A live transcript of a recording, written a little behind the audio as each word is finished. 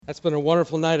That's been a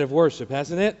wonderful night of worship,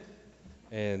 hasn't it?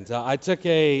 And I took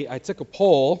a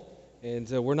poll, and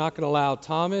we're not going to allow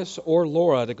Thomas or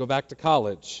Laura to go back to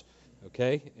college,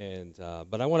 okay? And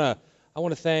but I want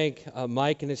to thank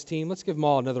Mike and his team. Let's give them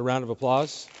all another round of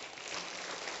applause.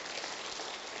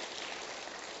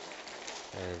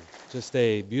 And just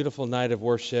a beautiful night of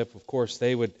worship. Of course,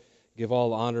 they would give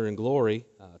all honor and glory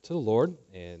to the Lord,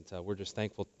 and we're just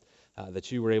thankful that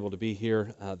you were able to be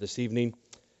here this evening.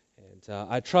 And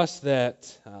I trust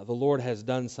that the Lord has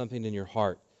done something in your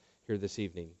heart here this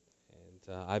evening.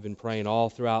 And I've been praying all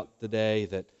throughout the day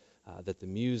that the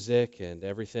music and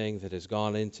everything that has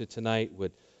gone into tonight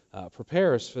would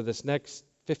prepare us for this next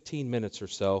 15 minutes or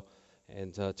so,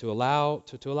 and to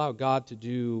allow God to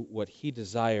do what He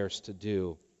desires to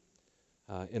do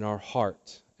in our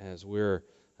heart as we're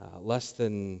less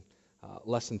than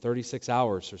 36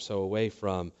 hours or so away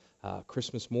from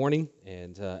Christmas morning,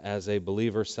 and as a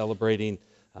believer celebrating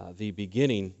the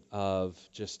beginning of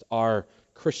just our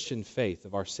Christian faith,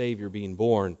 of our Savior being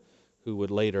born, who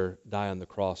would later die on the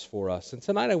cross for us. And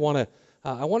tonight I want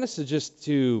us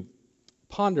to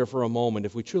ponder for a moment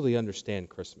if we truly understand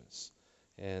Christmas.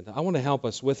 And I want to help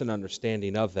us with an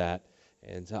understanding of that.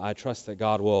 And I trust that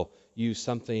God will use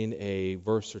something, a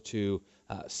verse or two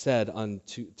said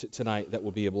tonight that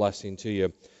will be a blessing to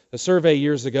you. A survey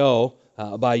years ago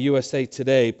by USA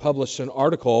Today published an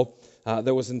article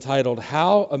that was entitled,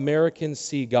 "How Americans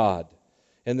See God."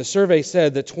 And the survey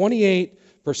said that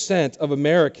 28% of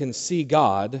Americans see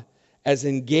God as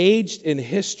engaged in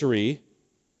history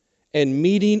and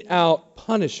meting out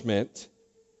punishment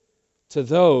to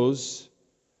those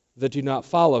that do not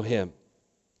follow Him.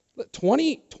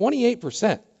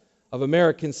 28% of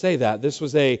Americans say that. This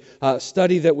was a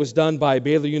study that was done by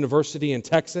Baylor University in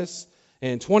Texas.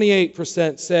 And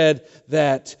 28% said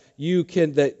that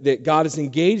that God is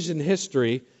engaged in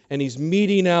history and He's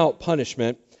meting out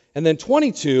punishment. And then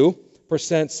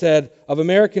 22% said of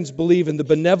Americans believe in the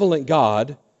benevolent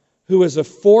God who is a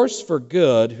force for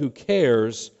good, who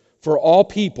cares for all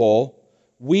people,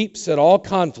 weeps at all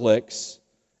conflicts,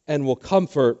 and will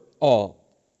comfort all.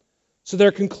 So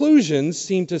their conclusions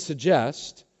seem to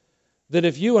suggest that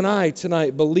if you and I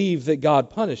tonight believe that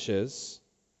God punishes,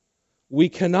 we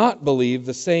cannot believe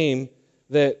the same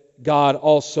that God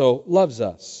also loves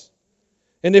us.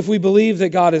 And if we believe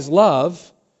that God is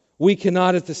love, we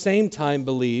cannot at the same time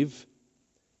believe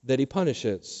that He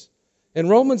punishes. In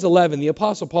Romans 11, the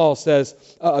Apostle Paul says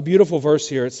a beautiful verse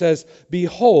here. It says,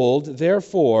 "Behold,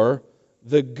 therefore,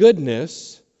 the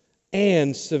goodness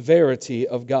and severity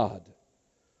of God.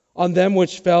 On them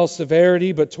which fell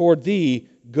severity, but toward thee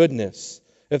goodness.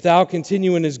 If thou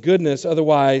continue in His goodness,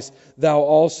 otherwise thou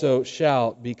also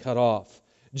shalt be cut off."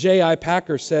 J.I.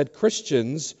 Packer said,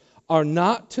 "Christians are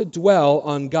not to dwell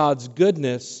on God's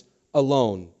goodness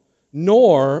alone,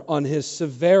 nor on His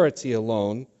severity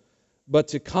alone, but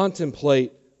to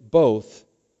contemplate both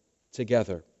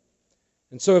together."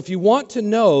 And so if you want to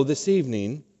know this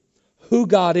evening who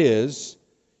God is,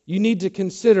 you need to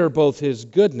consider both His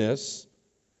goodness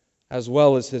as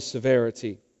well as His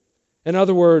severity. In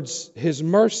other words, His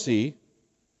mercy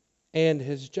and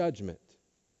His judgment.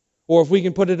 Or if we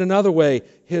can put it another way,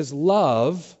 His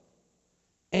love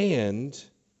and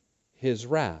His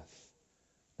wrath.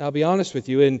 Now, I'll be honest with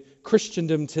you, in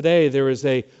Christendom today, there is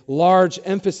a large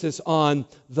emphasis on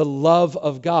the love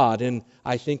of God, and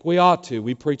I think we ought to.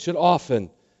 We preach it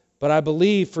often. But I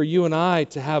believe for you and I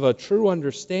to have a true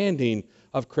understanding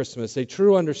of Christmas, a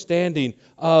true understanding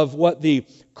of what the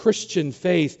Christian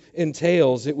faith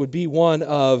entails, it would be one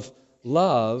of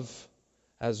love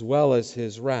as well as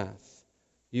His wrath.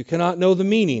 You cannot know the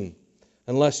meaning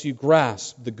unless you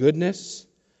grasp the goodness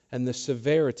and the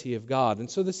severity of God.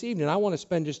 And so this evening I want to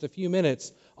spend just a few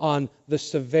minutes on the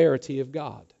severity of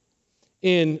God.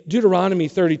 In Deuteronomy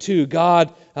 32,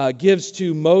 God gives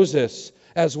to Moses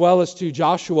as well as to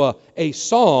Joshua a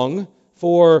song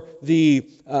for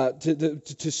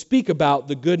to speak about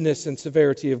the goodness and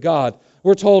severity of God.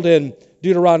 We're told in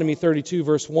Deuteronomy 32,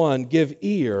 verse 1, "Give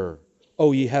ear,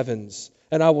 O ye heavens,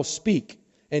 and I will speak,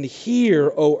 and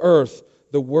hear, O earth,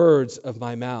 the words of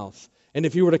my mouth." And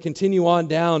if you were to continue on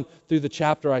down through the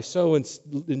chapter, I so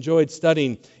enjoyed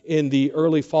studying in the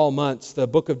early fall months the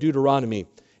book of Deuteronomy.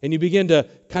 And you begin to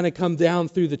kind of come down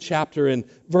through the chapter. In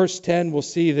verse 10, we'll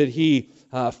see that He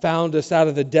found us out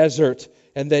of the desert,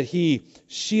 and that He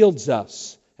shields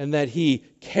us, and that He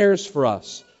cares for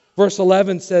us. Verse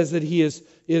 11 says that He is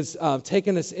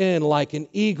taken us in like an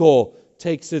eagle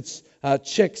takes its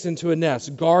chicks into a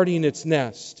nest, guarding its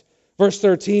nest. Verse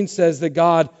 13 says that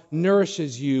God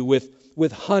nourishes you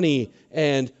with honey,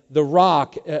 and the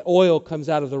rock, oil comes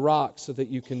out of the rock so that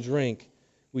you can drink.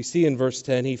 We see in verse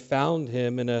 10, he found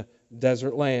him in a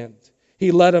desert land.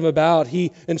 He led him about.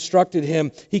 He instructed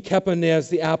him. He kept him as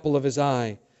the apple of his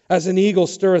eye. As an eagle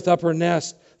stirreth up her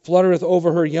nest, fluttereth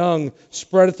over her young,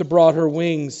 spreadeth abroad her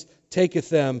wings, taketh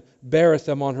them, beareth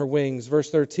them on her wings. Verse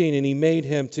 13, and he made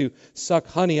him to suck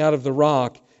honey out of the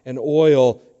rock and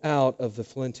oil out of the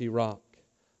flinty rock.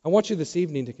 I want you this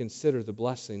evening to consider the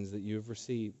blessings that you have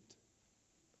received.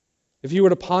 If you were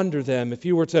to ponder them, if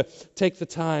you were to take the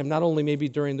time, not only maybe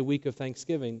during the week of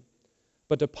Thanksgiving,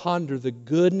 but to ponder the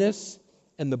goodness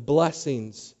and the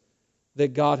blessings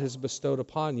that God has bestowed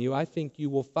upon you, I think you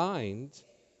will find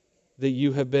that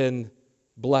you have been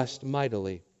blessed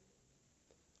mightily.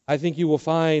 I think you will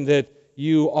find that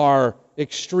you are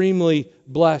extremely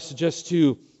blessed just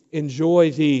to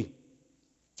enjoy the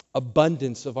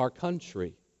abundance of our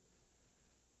country.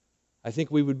 I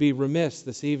think we would be remiss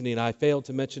this evening, I failed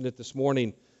to mention it this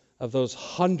morning, of those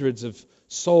hundreds of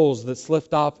souls that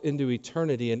slipped off into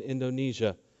eternity in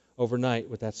Indonesia overnight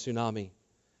with that tsunami.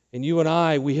 And you and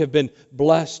I, we have been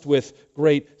blessed with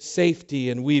great safety,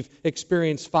 and we've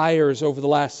experienced fires over the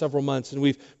last several months, and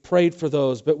we've prayed for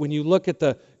those. But when you look at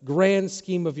the grand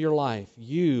scheme of your life,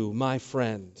 you, my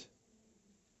friend,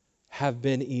 have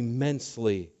been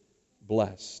immensely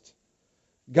blessed.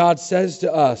 God says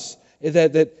to us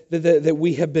that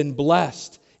we have been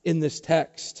blessed in this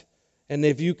text. And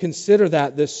if you consider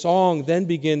that, this song then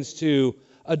begins to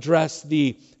address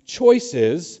the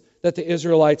choices that the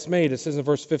Israelites made. It says in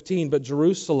verse 15, but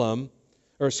Jeshurun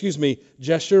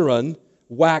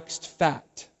waxed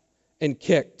fat and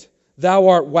kicked. Thou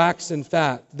art waxen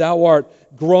fat, thou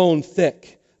art grown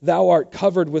thick, thou art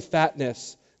covered with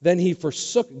fatness. Then he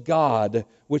forsook God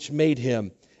which made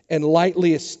him, and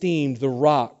lightly esteemed the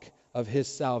rock of his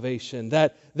salvation.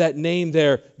 That name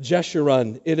there,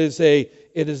 Jeshurun, it is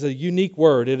a unique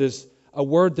word. It is a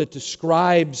word that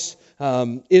describes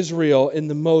Israel in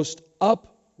the most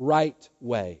upright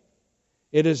way.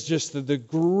 It is just the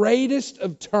greatest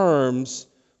of terms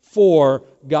for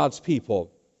God's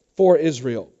people, for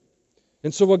Israel.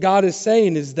 And so what God is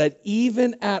saying is that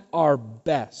even at our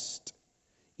best,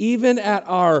 even at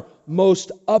our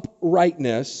most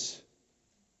uprightness,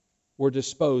 we're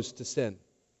disposed to sin.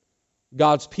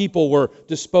 God's people were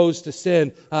disposed to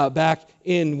sin back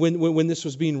in when this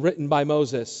was being written by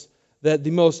Moses. That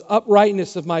the most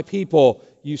uprightness of my people,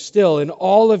 you still, in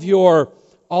all of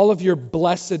your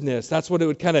blessedness, that's what it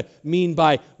would kind of mean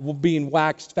by being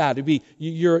waxed fat. It'd be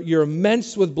you're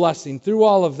immense with blessing. Through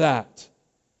all of that,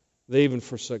 they even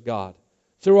forsook God.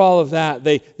 Through all of that,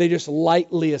 they just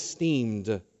lightly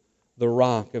esteemed the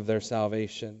rock of their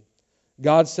salvation.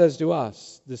 God says to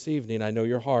us this evening, I know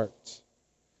your heart.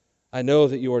 I know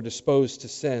that you are disposed to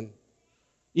sin.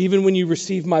 Even when you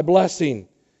receive my blessing,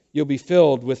 you'll be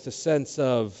filled with the sense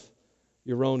of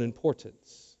your own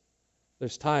importance.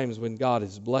 There's times when God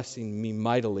is blessing me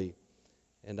mightily,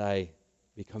 and I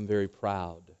become very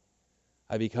proud.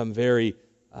 I become very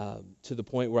to the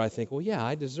point where I think, well, yeah,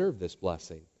 I deserve this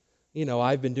blessing. You know,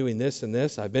 I've been doing this and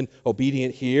this. I've been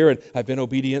obedient here, and I've been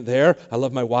obedient there. I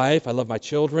love my wife. I love my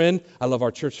children. I love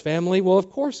our church family. Well, of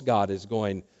course God is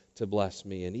going to bless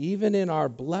me. And even in our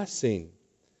blessing,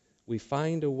 we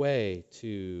find a way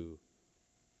to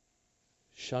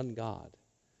shun God.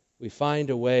 We find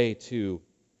a way to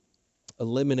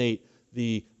eliminate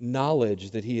the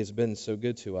knowledge that He has been so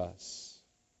good to us.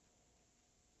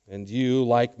 And you,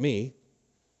 like me,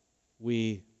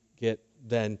 we get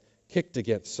then kicked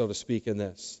against, so to speak, in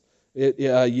this.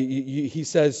 He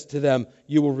says to them,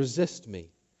 you will resist me.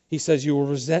 He says, you will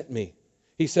resent me.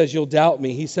 He says, you'll doubt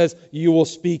me. He says, you will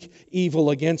speak evil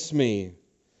against me.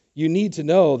 You need to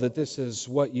know that this is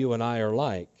what you and I are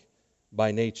like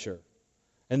by nature.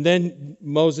 And then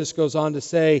Moses goes on to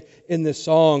say in this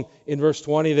song in verse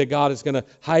 20 that God is going to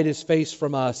hide His face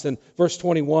from us. And verse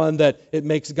 21 that it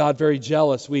makes God very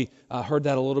jealous. We heard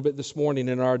that a little bit this morning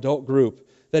in our adult group.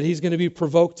 That He's going to be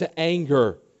provoked to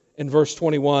anger in verse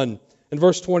 21. In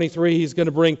verse 23, He's going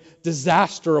to bring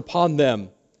disaster upon them.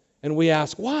 And we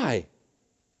ask, why?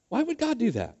 Why would God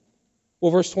do that?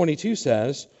 Well, verse 22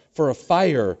 says, for a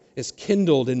fire is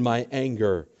kindled in my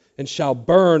anger, and shall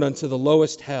burn unto the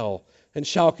lowest hell, and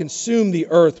shall consume the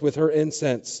earth with her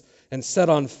incense, and set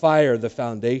on fire the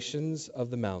foundations of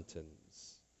the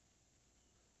mountains.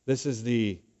 This is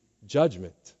the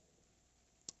judgment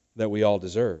that we all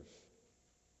deserve.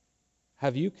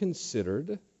 Have you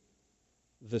considered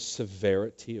the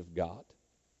severity of God?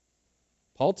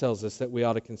 Paul tells us that we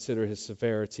ought to consider His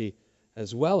severity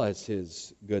as well as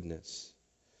His goodness.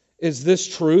 Is this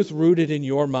truth rooted in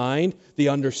your mind, the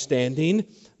understanding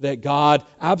that God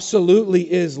absolutely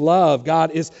is love,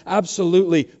 God is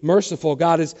absolutely merciful,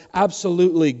 God is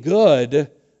absolutely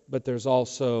good, but there's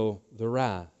also the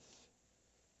wrath,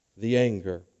 the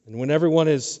anger. And when everyone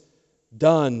is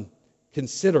done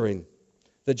considering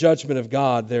the judgment of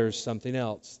God, there's something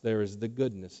else. There is the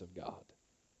goodness of God.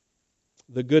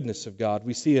 The goodness of God.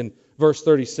 We see in verse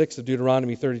 36 of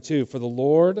Deuteronomy 32, "For the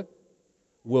Lord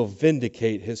will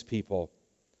vindicate His people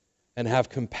and have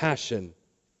compassion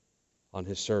on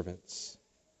His servants."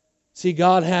 See,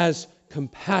 God has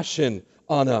compassion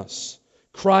on us.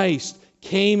 Christ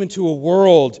came into a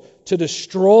world to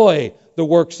destroy the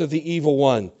works of the evil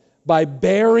one by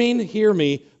bearing, hear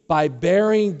me, by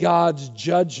bearing God's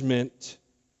judgment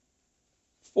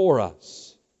for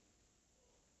us.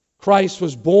 Christ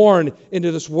was born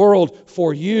into this world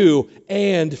for you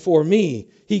and for me.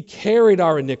 He carried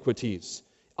our iniquities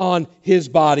on His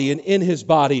body and in His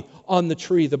body on the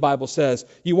tree, the Bible says.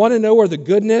 You want to know where the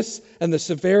goodness and the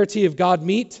severity of God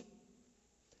meet?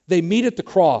 They meet at the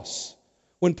cross.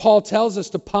 When Paul tells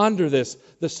us to ponder this,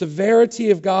 the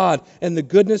severity of God and the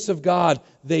goodness of God,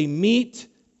 they meet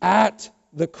at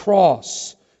the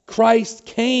cross. Christ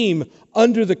came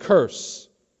under the curse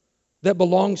that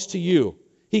belongs to you.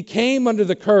 He came under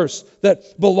the curse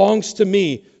that belongs to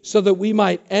me so that we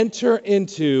might enter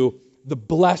into the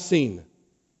blessing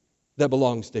that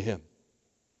belongs to Him.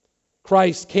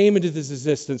 Christ came into this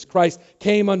existence. Christ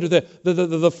came under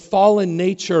the fallen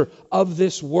nature of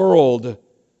this world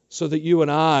so that you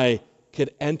and I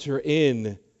could enter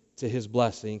in to His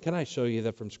blessing. Can I show you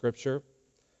that from Scripture?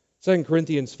 2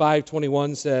 Corinthians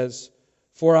 5:21 says,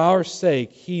 "For our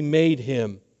sake He made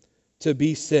Him to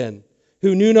be sin,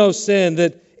 who knew no sin,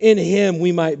 that in Him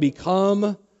we might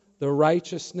become the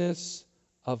righteousness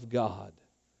of God."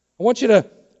 I want you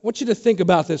to think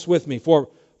about this with me. For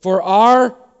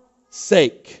our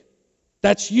sake,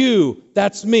 that's you,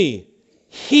 that's me.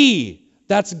 He,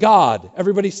 that's God.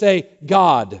 Everybody say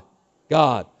God.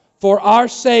 God. For our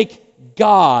sake,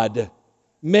 God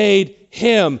made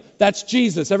Him. That's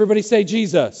Jesus. Everybody say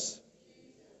Jesus.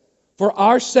 For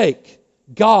our sake,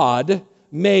 God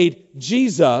made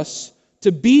Jesus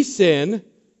to be sin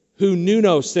who knew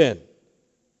no sin.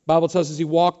 The Bible tells us He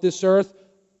walked this earth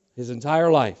His entire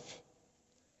life.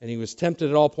 And He was tempted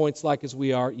at all points like as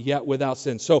we are, yet without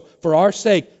sin. So for our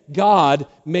sake, God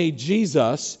made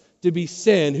Jesus to be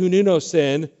sin who knew no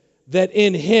sin, that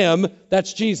in Him,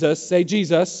 that's Jesus, say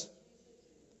Jesus,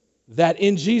 that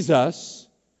in Jesus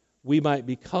we might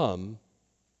become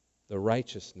the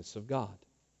righteousness of God.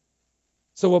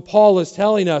 So what Paul is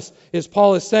telling us is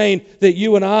Paul is saying that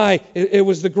you and I, it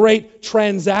was the great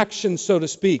transaction, so to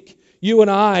speak. You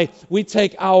and I, we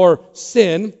take our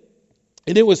sin,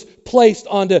 and it was placed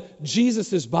onto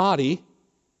Jesus' body,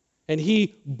 and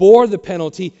He bore the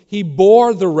penalty, He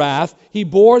bore the wrath, He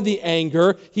bore the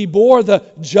anger, He bore the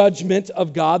judgment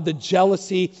of God, the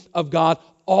jealousy of God,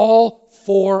 all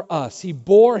for us. He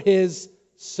bore His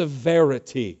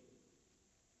severity.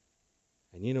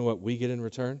 And you know what we get in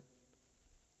return?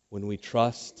 When we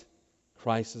trust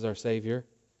Christ as our Savior,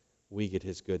 we get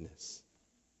His goodness.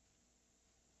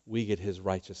 We get His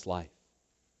righteous life.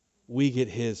 We get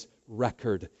His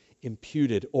record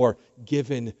imputed or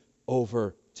given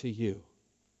over to you.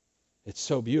 It's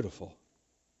so beautiful.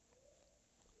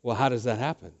 Well, how does that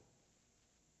happen?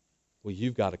 Well,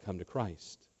 you've got to come to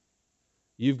Christ.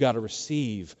 You've got to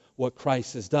receive what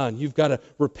Christ has done. You've got to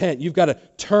repent. You've got to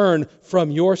turn from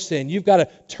your sin. You've got to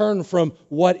turn from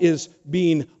what is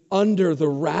being under the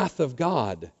wrath of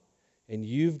God. And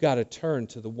you've got to turn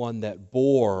to the one that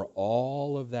bore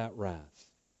all of that wrath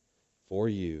for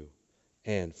you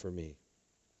and for me.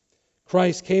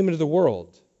 Christ came into the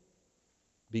world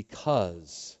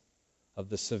because of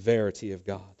the severity of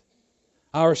God.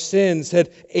 Our sins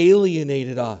had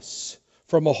alienated us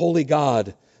from a holy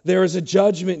God. There is a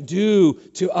judgment due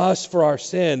to us for our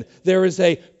sin. There is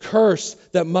a curse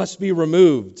that must be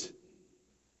removed.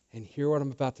 And hear what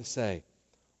I'm about to say.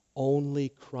 Only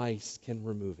Christ can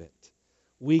remove it.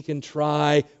 We can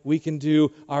try, we can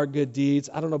do our good deeds.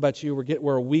 I don't know about you,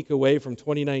 we're a week away from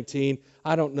 2019.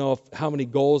 I don't know how many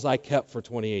goals I kept for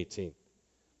 2018.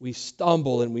 We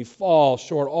stumble and we fall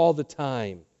short all the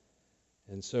time.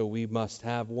 And so we must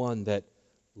have one that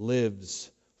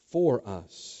lives for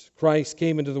us. Christ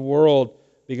came into the world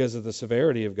because of the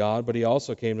severity of God, but He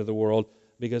also came to the world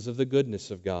because of the goodness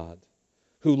of God,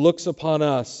 who looks upon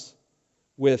us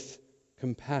with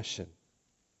compassion.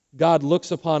 God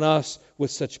looks upon us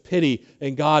with such pity,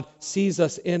 and God sees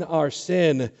us in our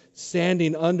sin,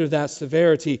 standing under that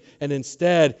severity, and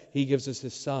instead He gives us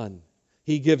His Son.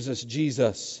 He gives us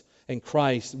Jesus. And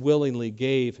Christ willingly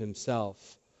gave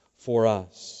himself for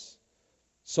us.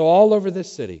 So all over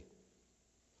this city,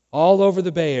 all over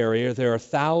the Bay Area, there are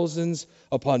thousands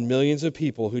upon millions of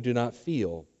people who do not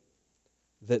feel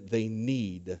that they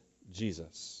need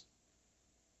Jesus.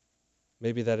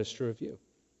 Maybe that is true of you.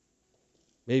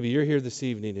 Maybe you're here this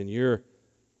evening and you're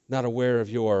not aware of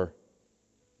your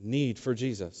need for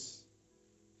Jesus.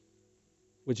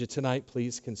 Would you tonight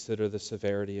please consider the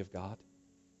severity of God?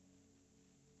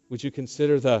 Would you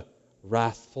consider the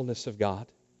wrathfulness of God?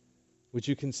 Would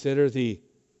you consider the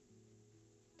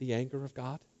anger of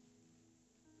God?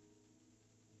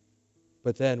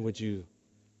 But then would you,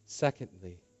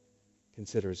 secondly,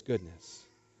 consider his goodness?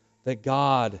 That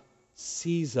God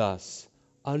sees us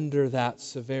under that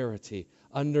severity,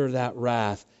 under that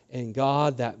wrath. And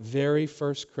God, that very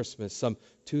first Christmas, some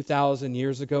 2,000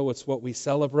 years ago, it's what we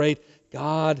celebrate,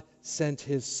 God sent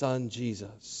his son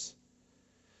Jesus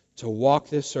to walk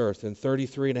this earth, and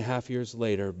 33 and a half years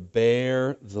later,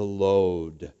 bear the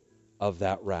load of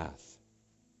that wrath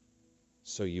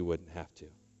so you wouldn't have to.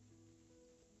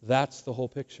 That's the whole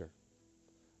picture.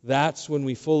 That's when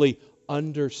we fully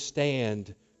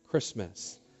understand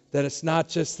Christmas. That it's not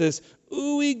just this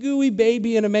ooey gooey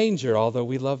baby in a manger, although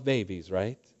we love babies,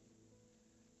 right?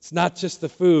 It's not just the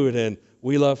food, and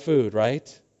we love food,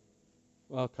 right?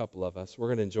 Well, a couple of us. We're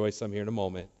going to enjoy some here in a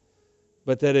moment.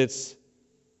 But that it's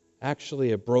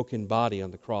actually a broken body on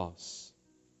the cross.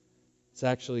 It's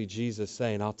actually Jesus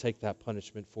saying, I'll take that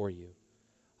punishment for you.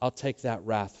 I'll take that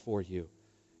wrath for you.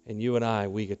 And you and I,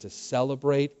 we get to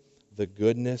celebrate the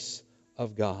goodness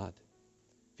of God.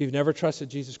 If you've never trusted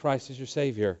Jesus Christ as your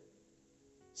Savior,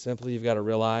 simply you've got to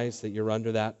realize that you're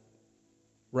under that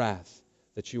wrath,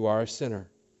 that you are a sinner.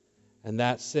 And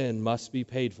that sin must be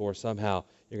paid for somehow.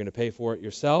 You're going to pay for it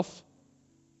yourself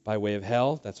by way of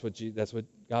hell. That's what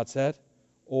God said.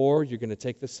 Or you're going to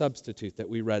take the substitute that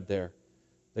we read there.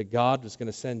 That God was going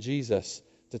to send Jesus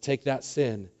to take that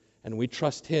sin. And we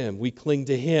trust him. We cling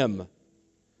to him.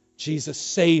 Jesus,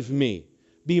 save me.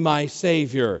 Be my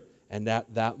Savior. And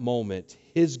at that moment,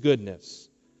 his goodness,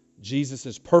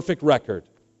 Jesus' perfect record,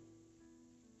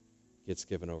 gets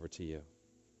given over to you.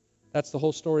 That's the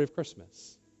whole story of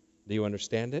Christmas. Do you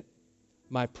understand it?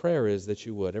 My prayer is that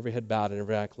you would. Every head bowed and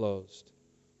every eye closed.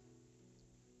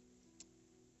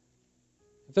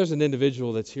 If there's an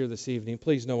individual that's here this evening,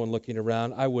 please no one looking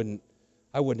around. I wouldn't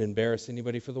embarrass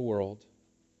anybody for the world.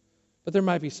 But there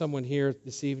might be someone here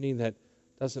this evening that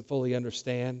doesn't fully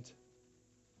understand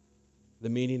the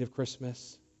meaning of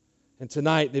Christmas. And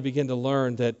tonight they begin to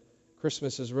learn that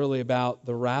Christmas is really about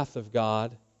the wrath of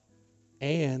God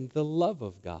and the love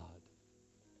of God.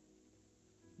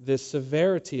 The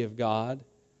severity of God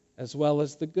as well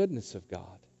as the goodness of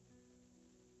God.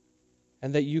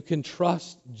 And that you can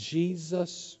trust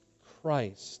Jesus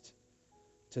Christ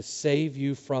to save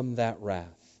you from that wrath.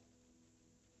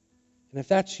 And if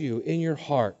that's you, in your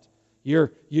heart,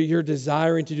 you're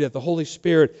desiring to do that. The Holy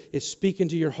Spirit is speaking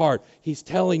to your heart. He's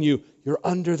telling you, you're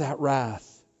under that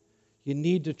wrath. You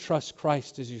need to trust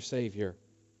Christ as your Savior.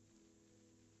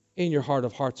 In your heart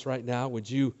of hearts right now, would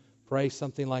you pray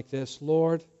something like this?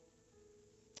 Lord,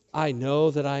 I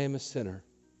know that I am a sinner.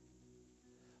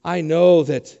 I know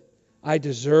that I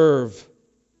deserve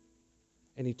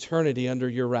an eternity under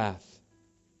your wrath.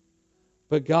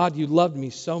 But God, you loved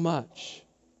me so much.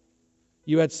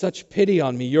 You had such pity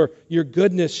on me. Your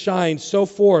goodness shined so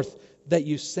forth that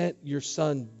you sent your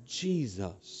Son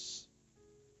Jesus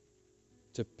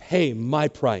to pay my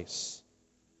price,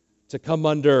 to come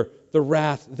under the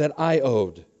wrath that I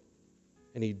owed.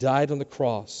 And he died on the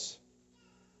cross.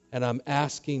 And I'm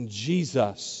asking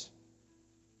Jesus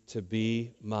to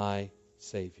be my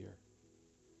Savior.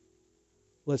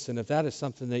 Listen, if that is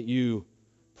something that you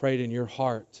prayed in your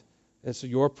heart, it's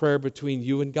your prayer between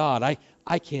you and God.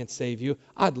 I can't save you.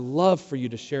 I'd love for you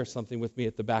to share something with me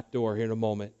at the back door here in a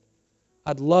moment.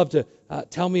 I'd love to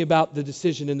tell me about the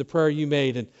decision and the prayer you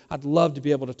made, and I'd love to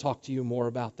be able to talk to you more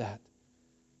about that.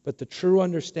 But the true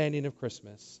understanding of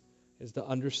Christmas is to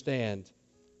understand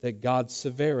that God's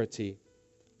severity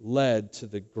led to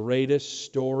the greatest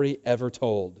story ever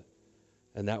told,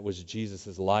 and that was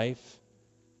Jesus' life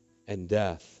and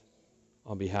death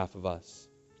on behalf of us.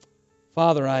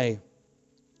 Father, I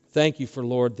thank you for,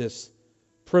 Lord, this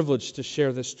privilege to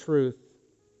share this truth.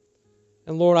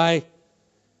 And Lord, I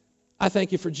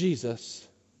thank you for Jesus.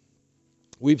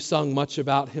 We've sung much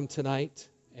about him tonight,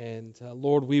 and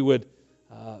Lord, we would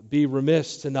be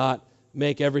remiss to not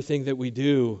make everything that we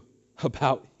do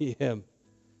about him.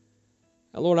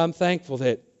 And Lord, I'm thankful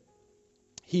that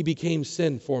he became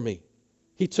sin for me.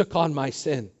 He took on my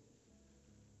sin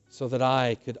so that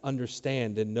I could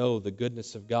understand and know the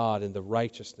goodness of God and the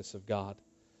righteousness of God.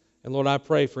 And Lord, I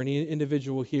pray for any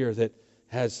individual here that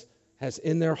has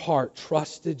in their heart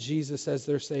trusted Jesus as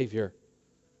their Savior.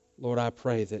 Lord, I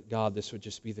pray that, God, this would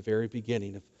just be the very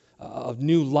beginning of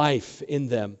new life in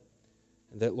them.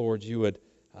 And that, Lord, you would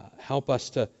help us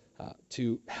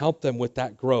to help them with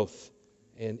that growth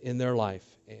in their life.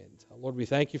 And Lord, we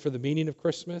thank you for the meaning of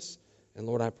Christmas. And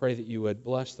Lord, I pray that you would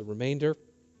bless the remainder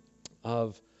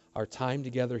of our time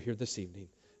together here this evening.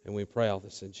 And we pray all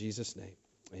this in Jesus' name.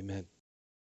 Amen.